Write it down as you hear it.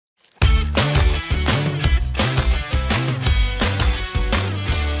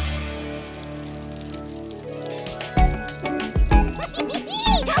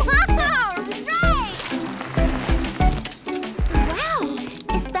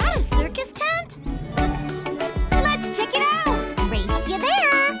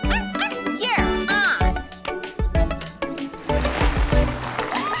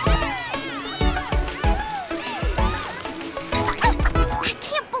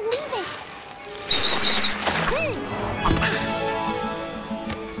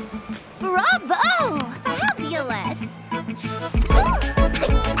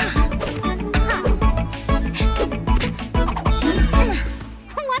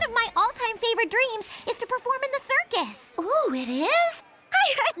It is?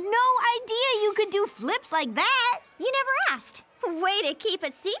 I had no idea you could do flips like that. You never asked. Way to keep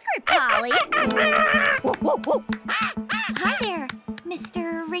a secret, Polly. Whoa, whoa, whoa. Hi there,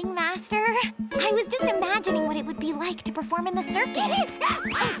 Mr. Ringmaster. I was just imagining what it would be like to perform in the circus.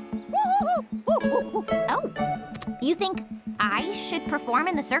 Oh, you think I should perform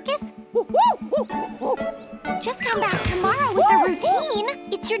in the circus? Just come back tomorrow with the routine.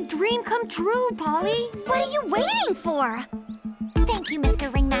 It's your dream come true, Polly. What are you waiting for? Thank you,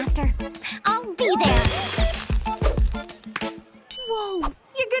 Mr. Ringmaster. I'll be there. Whoa,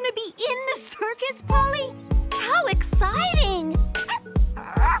 you're gonna be in the circus, Polly? How exciting!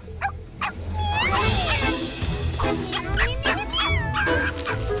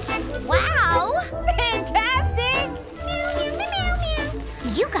 Wow! Fantastic!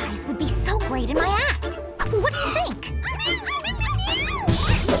 You guys would be so great in my act. What do you think?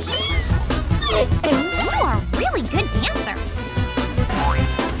 You are really good dancers.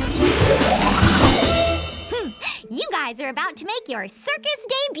 You guys are about to make your circus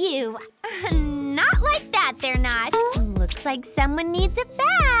debut. Not like that, they're not. Looks like someone needs a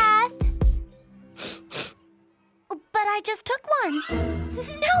bath. But I just took one.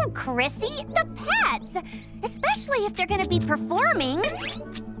 No, Chrissy, the pets. Especially if they're gonna be performing.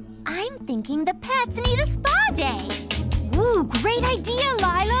 I'm thinking the pets need a spa day. Ooh, great idea,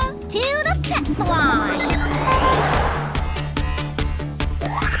 Lila. To the pet salon.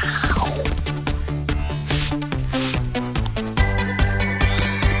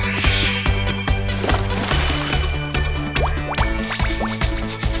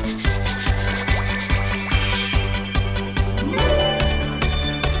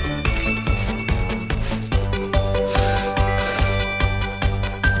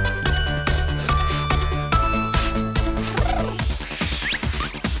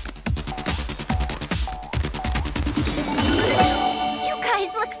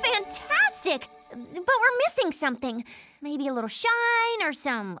 Something. Maybe a little shine or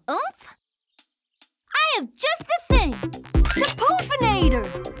some oomph? I have just the thing. The Poofinator.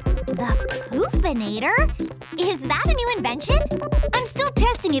 The Poofinator? Is that a new invention? I'm still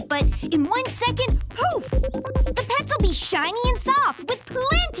testing it, but in 1 second, poof! The pets will be shiny and soft with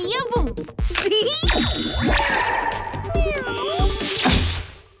plenty of oomph. See?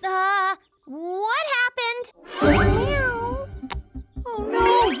 What happened? Meow. Oh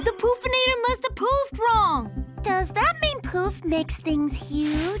no, the Poofinator must have poofed wrong. Does that mean Poof makes things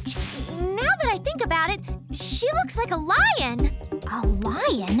huge? Now that I think about it, she looks like a lion. A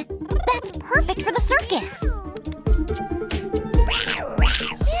lion? That's perfect for the circus.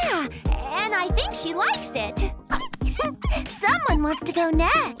 Yeah, and I think she likes it. Someone wants to go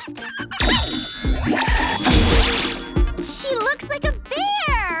next. She looks like a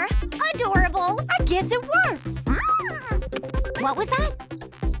bear. Adorable. I guess it works. What was that?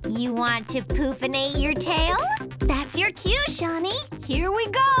 You want to poofinate your tail? That's your cue, Shani. Here we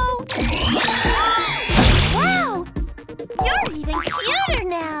go. Wow! You're even cuter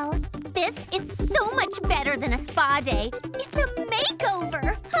now. This is so much better than a spa day. It's a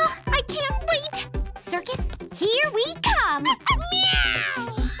makeover. I can't wait. Circus, here we come.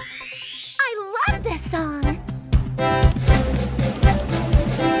 Meow! I love this song.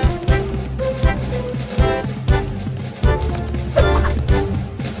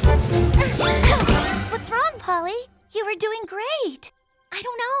 What's wrong, Polly? You were doing great. I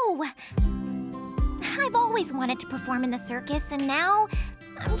don't know. I've always wanted to perform in the circus, and now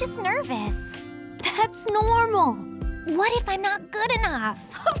I'm just nervous. That's normal. What if I'm not good enough?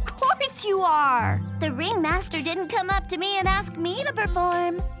 Of course you are. The ringmaster didn't come up to me and ask me to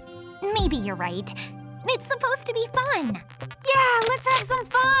perform. Maybe you're right. It's supposed to be fun. Yeah, let's have some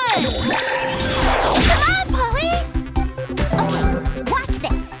fun. Come on, Polly. Okay, watch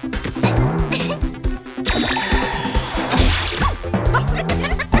this.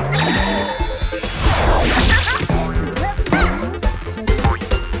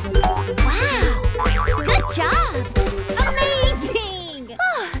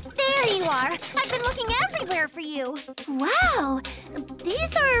 For you. Wow,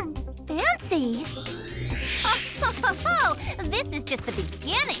 these are fancy. Oh, this is just the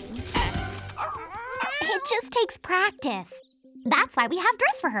beginning. It just takes practice. That's why we have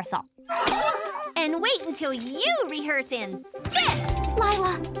dress rehearsal. And wait until you rehearse in this.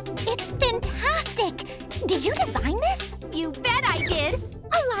 Lila, it's fantastic. Did you design this? You bet I did.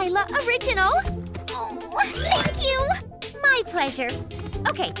 A Lila original. Oh, thank you. My pleasure.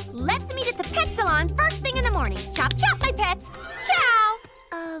 Okay, let's meet at the pet salon first thing in the morning. Chop, chop, my pets. Ciao.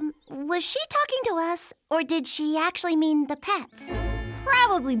 Was she talking to us, or did she actually mean the pets?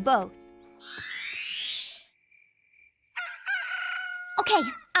 Probably both. Okay,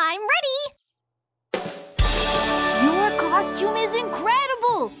 I'm ready. Your costume is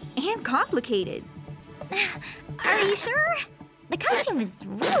incredible and complicated. Are you sure? The costume is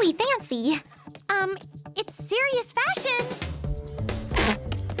really fancy. It's serious fashion.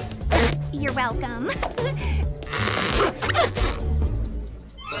 You're welcome.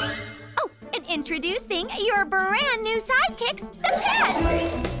 Oh, and introducing your brand new sidekicks, the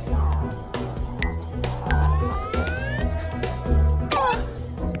pets!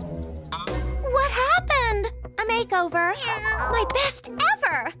 What happened? A makeover. My best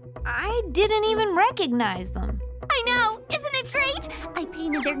ever. I didn't even recognize them. I know, isn't it great? I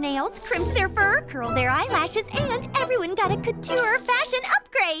painted their nails, crimped their fur, curled their eyelashes, and everyone got a couture fashion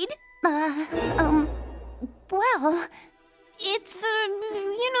upgrade. Well, It's,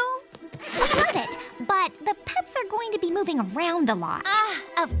 you know... we love it, but the pets are going to be moving around a lot.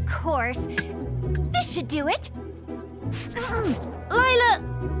 Of course. This should do it. Lila!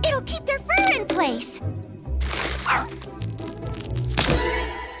 It'll keep their fur in place.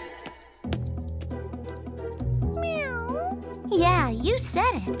 Meow. Yeah, you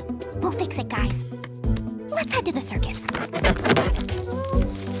said it. We'll fix it, guys. Let's head to the circus.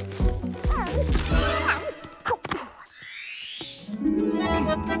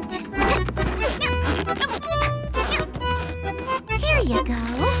 Here you go.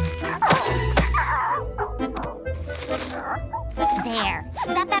 There.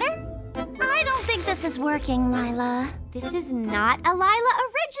 Is that better? I don't think this is working, Lila. This is not a Lila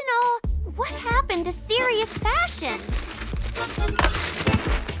original. What happened to serious fashion?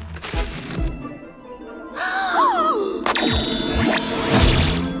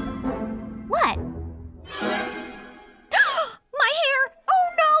 What? My hair! Oh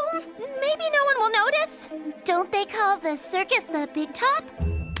no! Maybe no one will notice. Don't they call the circus the big top?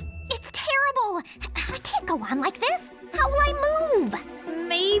 It's terrible. I can't go on like this. How will I move?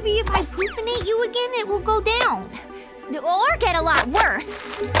 Maybe if I poofinate you again, it will go down. Or get a lot worse.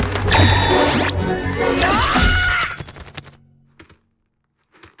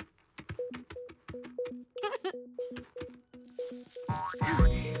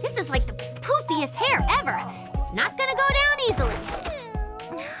 This is like the poofiest hair ever. It's not gonna go down easily.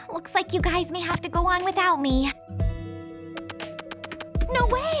 Looks like you guys may have to go on without me. No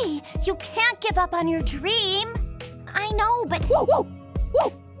way! You can't give up on your dream. I know, but...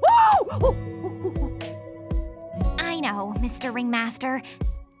 I know, Mr. Ringmaster.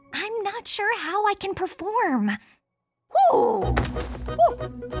 I'm not sure how I can perform.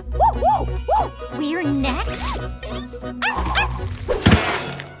 We're next?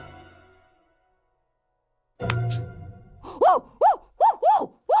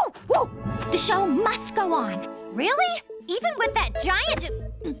 The show must go on. Really? Even with that giant...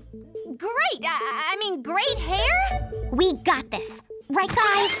 great hair? We got this. Right,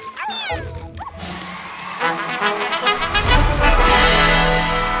 guys?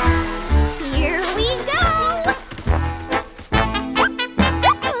 Here we go!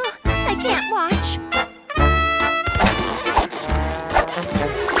 I can't watch.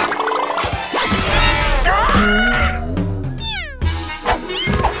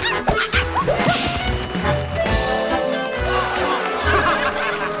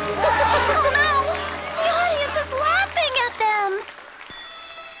 Oh no! The audience is laughing at them!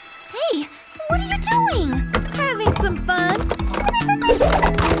 Hey, what are you doing? Having some fun.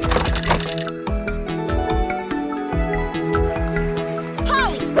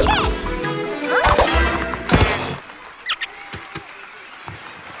 Polly, catch!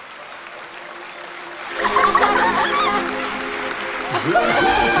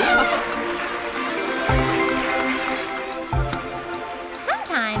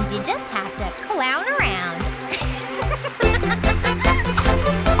 Sometimes you just have to clown around.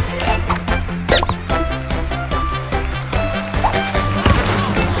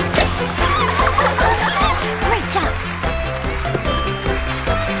 Great job.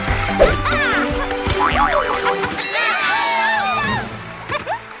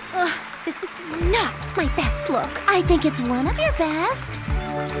 This is not my best look. I think it's one of your best.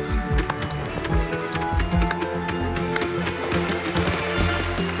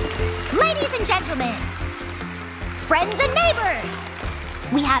 Ladies and gentlemen, friends and neighbors,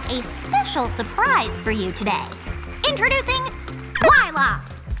 we have a special surprise for you today. Introducing Lila,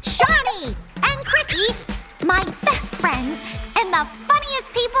 Shani, and Chrissy, my best friends and the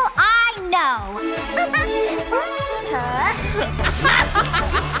funniest people I know.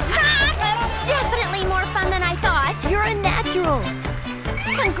 Definitely more fun than I thought. You're a natural.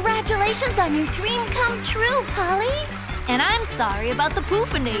 Congratulations on your dream come true, Polly. And I'm sorry about the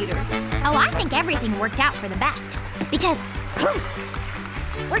poofinator. Oh, I think everything worked out for the best. Because poof,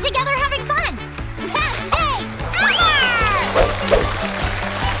 We're together having fun! Best day ever!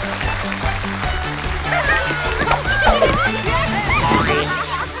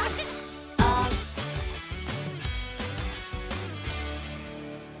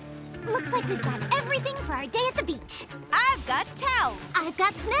 Looks like we've got everything for our day at the beach. I've got towels. I've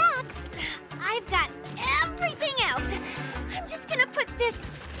got snacks. I've got everything else. I'm just gonna put this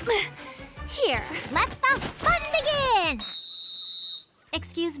here. Let the fun begin!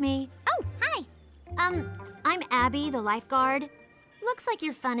 Excuse me. Oh, hi. I'm Abby, the lifeguard. Looks like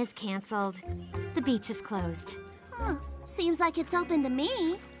your fun is canceled. The beach is closed. Huh. Seems like it's open to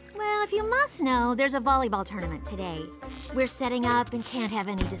me. Well, if you must know, there's a volleyball tournament today. We're setting up and can't have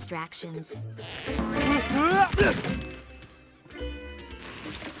any distractions.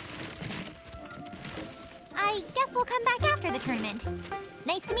 I guess we'll come back after the tournament.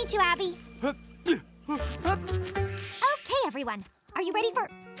 Nice to meet you, Abby. Okay, everyone. Are you ready for...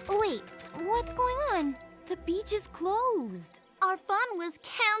 Wait, what's going on? The beach is closed. Our fun was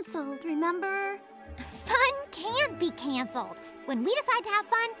canceled, remember? Fun can't be canceled. When we decide to have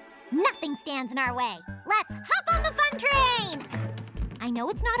fun, nothing stands in our way. Let's hop on the fun train! I know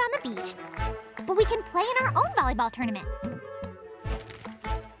it's not on the beach, but we can play in our own volleyball tournament.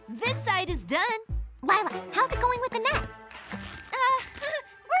 This side is done. Lila, how's it going with the net?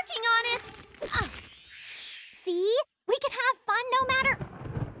 Working on it. See? We could have fun no matter...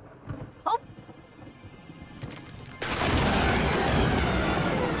 Oh.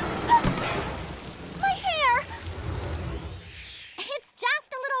 My hair! It's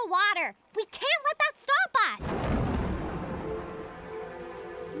just a little water. We can't let that stop us.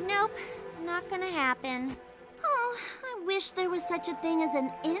 Nope, not gonna happen. Oh, I wish there was such a thing as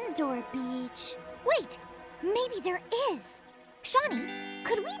an indoor beach. Wait, maybe there is. Shani,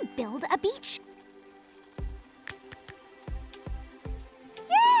 could we build a beach?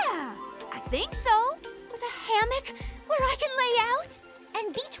 Yeah, I think so. With a hammock where I can lay out.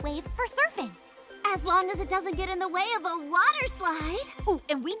 And beach waves for surfing. As long as it doesn't get in the way of a water slide. Oh,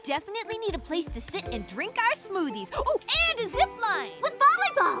 and we definitely need a place to sit and drink our smoothies. Oh, and a zip line. With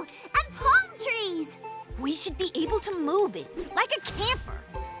volleyball and palm trees. We should be able to move it like a camper.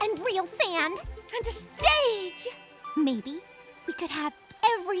 And real sand. And a stage. Maybe we could have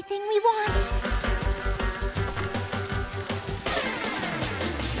everything we want.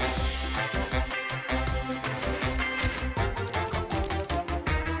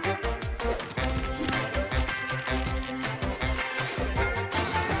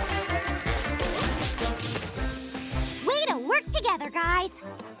 Way to work together, guys.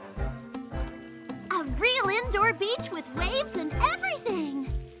 A real indoor beach with waves and everything.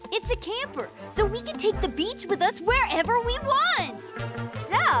 It's a camper, so we can take the beach with us wherever we want.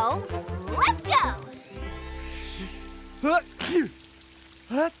 So, let's go.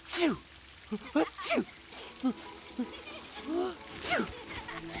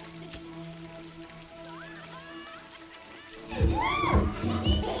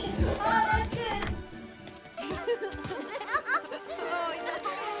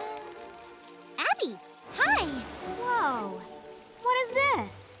 Abby, hi. Whoa. What is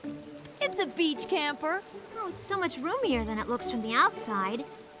this? It's a beach camper. Oh, it's so much roomier than it looks from the outside.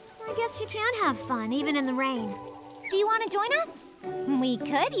 I guess you can have fun, even in the rain. Do you want to join us? We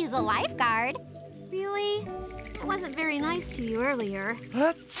could use a lifeguard. Really? I wasn't very nice to you earlier.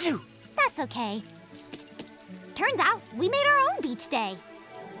 That's okay. Turns out we made our own beach day.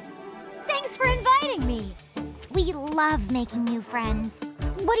 Thanks for inviting me. We love making new friends.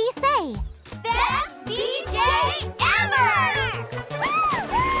 What do you say? Best beach day ever!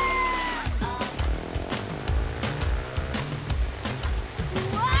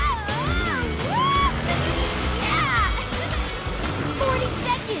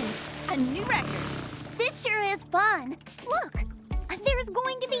 A new record. This sure is fun. Look, there's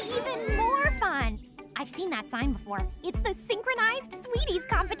going to be even more fun. I've seen that sign before. It's the Synchronized Sweeties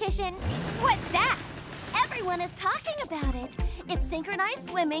competition. What's that? Everyone is talking about it. It's synchronized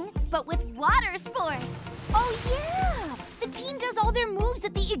swimming, but with water sports. Oh, yeah. The team does all their moves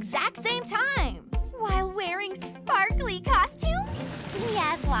at the exact same time. While wearing sparkly costumes?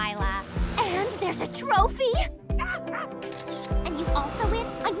 Yes, Lila. And there's a trophy. And you also win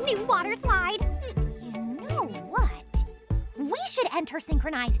a new water slide. You know what? We should enter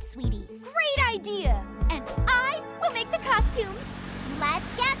Synchronized Sweeties. Great idea. And I will make the costumes.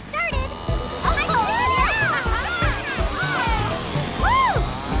 Let's get started. Oh, yeah! Woo!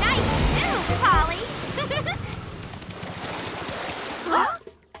 Nice move, Polly. Huh?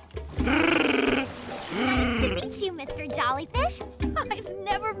 Nice to meet you, Mr. Jollyfish. I've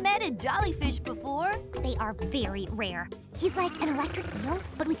never met a jellyfish before. They are very rare. He's like an electric eel,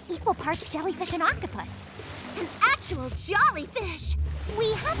 but with equal parts jellyfish and octopus. An actual jellyfish!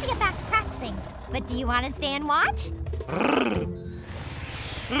 We have to get back to practicing, but do you want to stay and watch?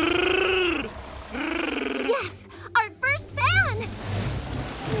 Yes! Our first fan!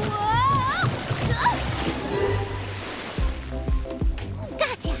 Whoa!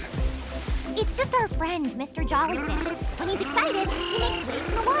 Gotcha! It's just our friend, Mr. Jollyfish. When he's excited, he makes waves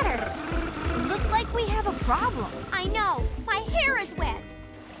in the water. Looks like we have a problem. I know. My hair is wet.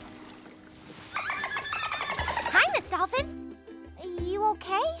 Hi, Miss Dolphin. You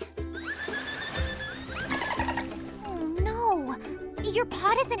okay? Oh, no. Your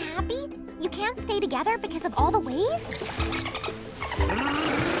pod isn't happy? You can't stay together because of all the waves?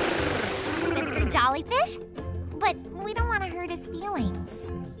 Mr. Jollyfish? But we don't want to hurt his feelings.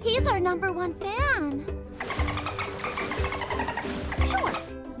 He's our #1 fan. Sure.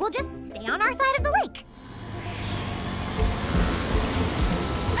 We'll just stay on our side of the lake.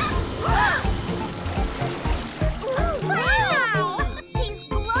 Wow! He's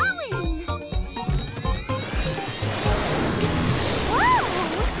glowing! Whoa!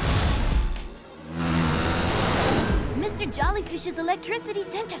 Mr. Jollyfish's electricity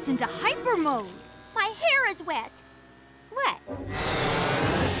sent us into hyper mode. My hair is wet. What?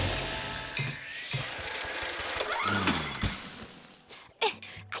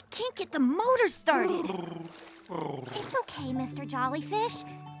 I can't get the motor started. It's okay, Mr. Jollyfish.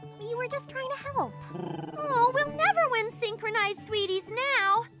 You were just trying to help. Oh, we'll never win synchronized sweeties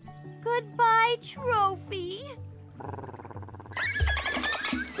now. Goodbye, trophy.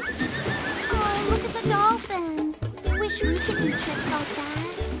 Oh, look at the dolphins. Wish we could do tricks like that.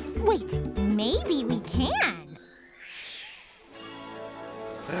 Wait, maybe we can.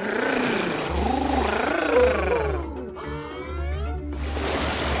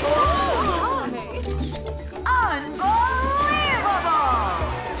 Unbelievable!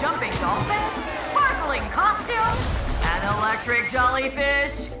 Jumping dolphins, sparkling costumes, an electric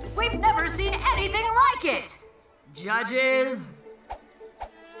jellyfish. We've never seen anything like it. Judges.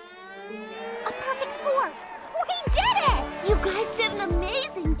 A perfect score. We did it! You guys did an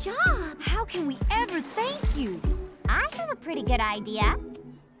amazing job. How can we ever thank you? I have a pretty good idea.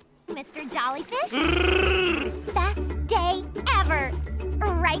 Mr. Jollyfish? Best day ever.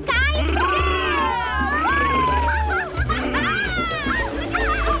 Right, guys?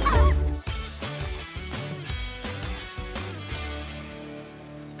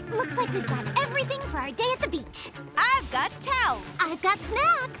 Looks like we've got everything for our day at the beach. I've got towels. I've got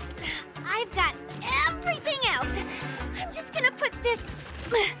snacks. I've got everything else. I'm just gonna put this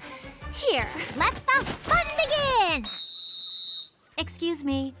here. Let the fun begin! Excuse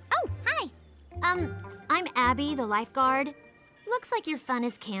me. Oh, hi. I'm Abby, the lifeguard. Looks like your fun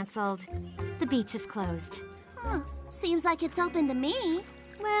is canceled. The beach is closed. Huh. Seems like it's open to me.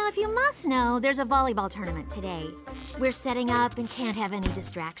 Well, if you must know, there's a volleyball tournament today. We're setting up and can't have any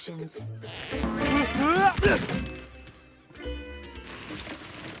distractions.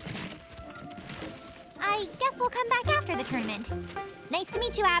 I guess we'll come back after the tournament. Nice to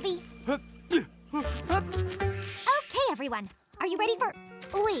meet you, Abby. Okay, everyone. Are you ready for...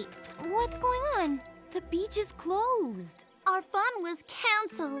 Wait, what's going on? The beach is closed. Our fun was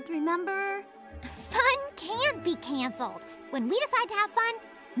canceled, remember? Fun can't be canceled. When we decide to have fun,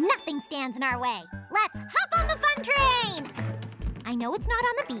 nothing stands in our way. Let's hop on the fun train! I know it's not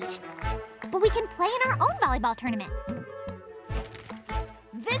on the beach, but we can play in our own volleyball tournament.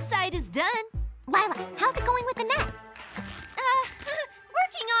 This side is done. Lila, how's it going with the net?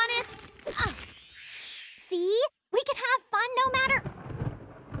 Working on it. See? We could have fun no matter...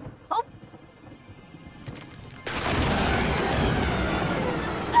 Oh.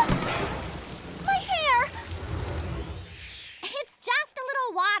 My hair! It's just a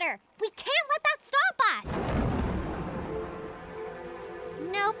little water. We can't let that stop us.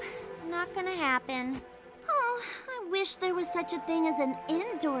 Nope, not gonna happen. Oh, I wish there was such a thing as an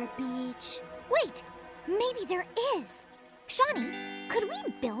indoor beach. Wait, maybe there is. Shani, could we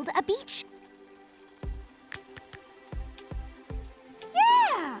build a beach?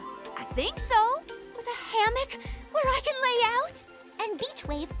 Yeah, I think so. With a hammock where I can lay out. And beach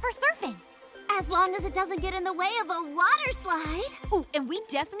waves for surfing. As long as it doesn't get in the way of a water slide. Oh, and we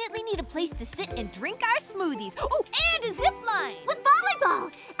definitely need a place to sit and drink our smoothies. Oh, and a zip line. With volleyball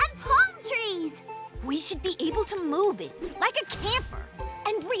and palm trees. We should be able to move it like a camper.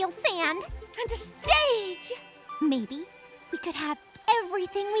 And real sand. And a stage. Maybe we could have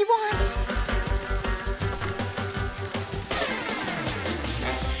everything we want.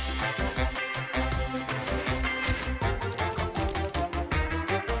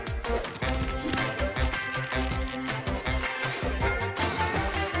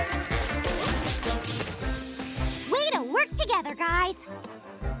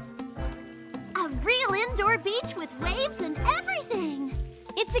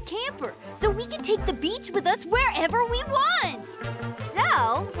 a camper, so we can take the beach with us wherever we want.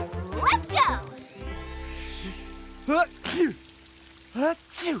 So, let's go. Achoo!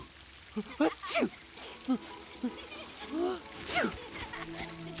 Achoo! Achoo! Achoo!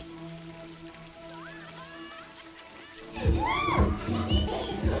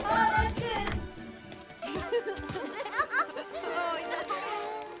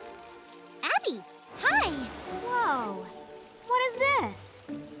 Abby, hi. Whoa. What is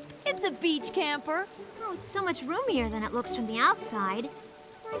this? It's a beach camper. Oh, it's so much roomier than it looks from the outside.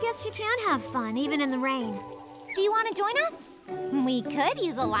 I guess you can have fun, even in the rain. Do you want to join us? We could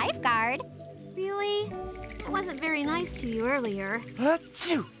use a lifeguard. Really? I wasn't very nice to you earlier.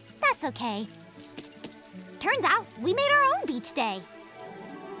 Achoo! That's okay. Turns out we made our own beach day.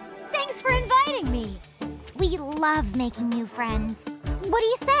 Thanks for inviting me. We love making new friends. What do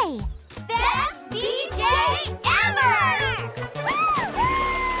you say? Best beach day ever!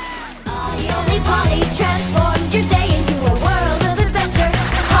 The only potty track.